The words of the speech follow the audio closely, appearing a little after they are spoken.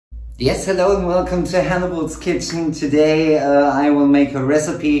Yes, hello and welcome to Hannibal's Kitchen. Today I will make a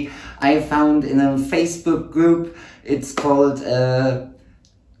recipe I found in a Facebook group. It's called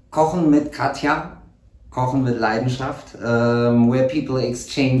Kochen mit Katja, Kochen mit Leidenschaft, where people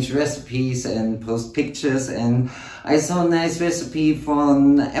exchange recipes and post pictures, and I saw a nice recipe for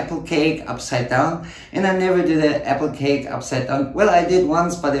an apple cake upside down, and I never did an apple cake upside down. Well, I did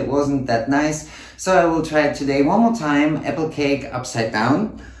once, but it wasn't that nice, so I will try it today one more time, apple cake upside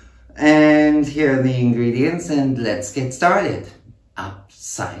down. And here are the ingredients, and let's get started.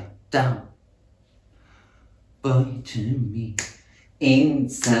 Upside down. Boy, turn me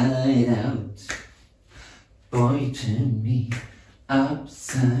inside out. Boy, turn me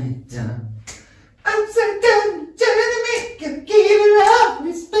upside down. Upside down, turn me, gotta give it up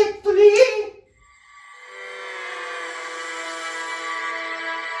respectfully.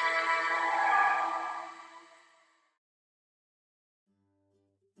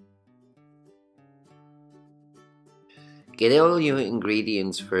 Get all your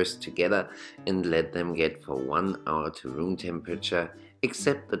ingredients first together and let them get for 1 hour to room temperature,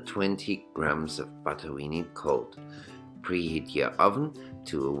 except the 20 grams of butter we need cold. Preheat your oven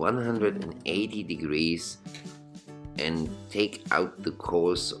to 180 degrees and take out the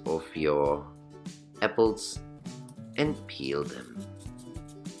cores of your apples and peel them.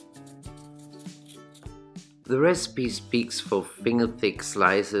 The recipe speaks for finger-thick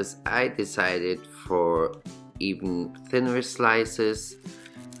slices. I decided for even thinner slices,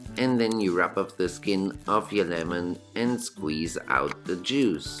 and then you rub off the skin of your lemon and squeeze out the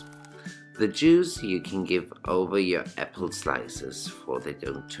juice. The juice you can give over your apple slices for they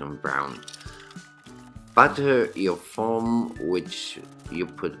don't turn brown. Butter your form, which you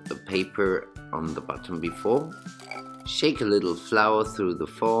put the paper on the bottom before. Shake a little flour through the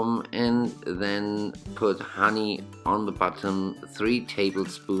form and then put honey on the bottom, 3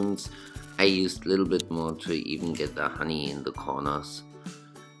 tablespoons. I used a little bit more to even get the honey in the corners.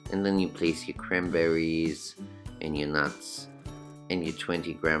 And then you place your cranberries and your nuts and your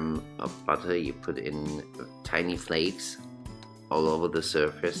 20 grams of butter. You put in tiny flakes all over the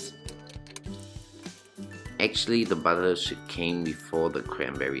surface. Actually, the butter came before the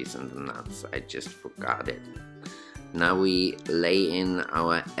cranberries and the nuts. I just forgot it. Now we lay in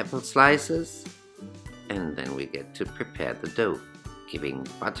our apple slices, and then we get to prepare the dough, giving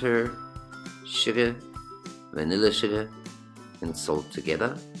butter, sugar, vanilla sugar and salt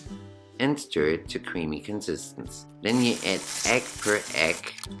together and stir it to creamy consistency. Then you add egg per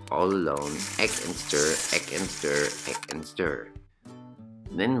egg all alone, egg and stir, egg and stir, egg and stir.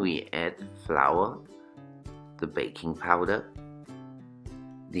 Then we add flour, the baking powder,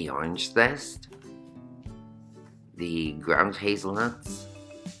 the orange zest, the ground hazelnuts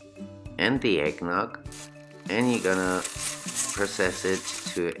and the eggnog, and you're gonna process it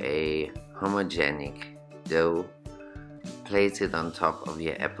to a homogenic dough. Place it on top of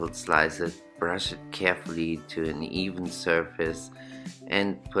your apple slices, brush it carefully to an even surface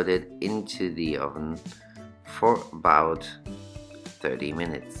and put it into the oven for about 30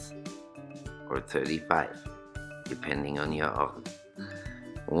 minutes or 35, depending on your oven.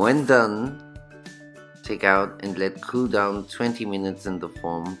 When done, take out and let cool down 20 minutes in the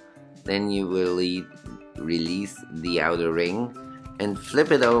form. Then you will release the outer ring and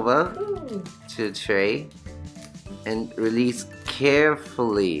flip it over to a tray and release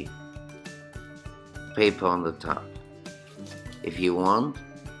carefully paper on the top. If you want,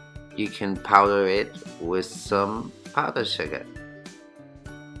 you can powder it with some powdered sugar.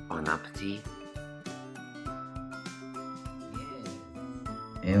 Bon appetit!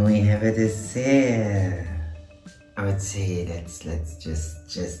 And we have a dessert. I would say let's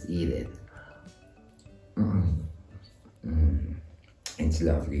just eat it. It's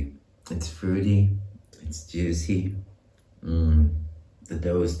lovely. It's fruity. It's juicy. The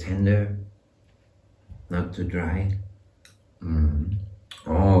dough is tender, not too dry.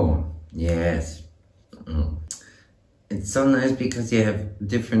 Oh yes. It's so nice because you have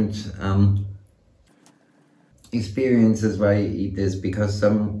different experiences while you eat this, because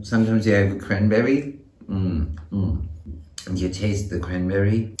sometimes you have a cranberry and you taste the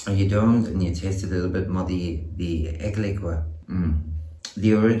cranberry, or you don't and you taste a little bit more the egg liquor.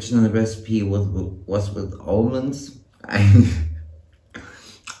 The original recipe was with almonds.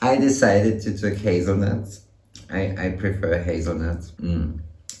 I decided to take hazelnuts. I prefer hazelnuts.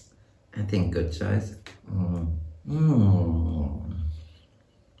 I think good choice.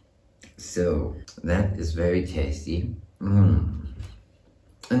 So that is very tasty. And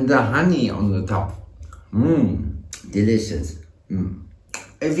the honey on the top. Delicious.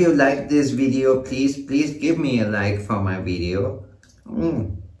 If you like this video, please give me a like for my video.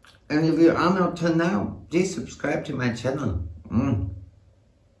 And if you are not till now, please subscribe to my channel.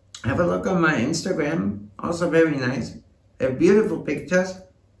 Have a look on my Instagram, also very nice. They have beautiful pictures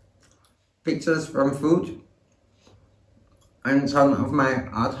from food, and some of my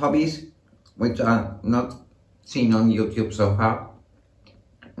art hobbies, which are not seen on YouTube so far.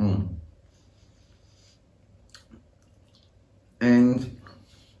 And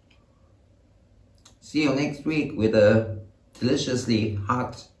see you next week with a deliciously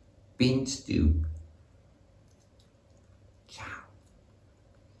hot bean stew.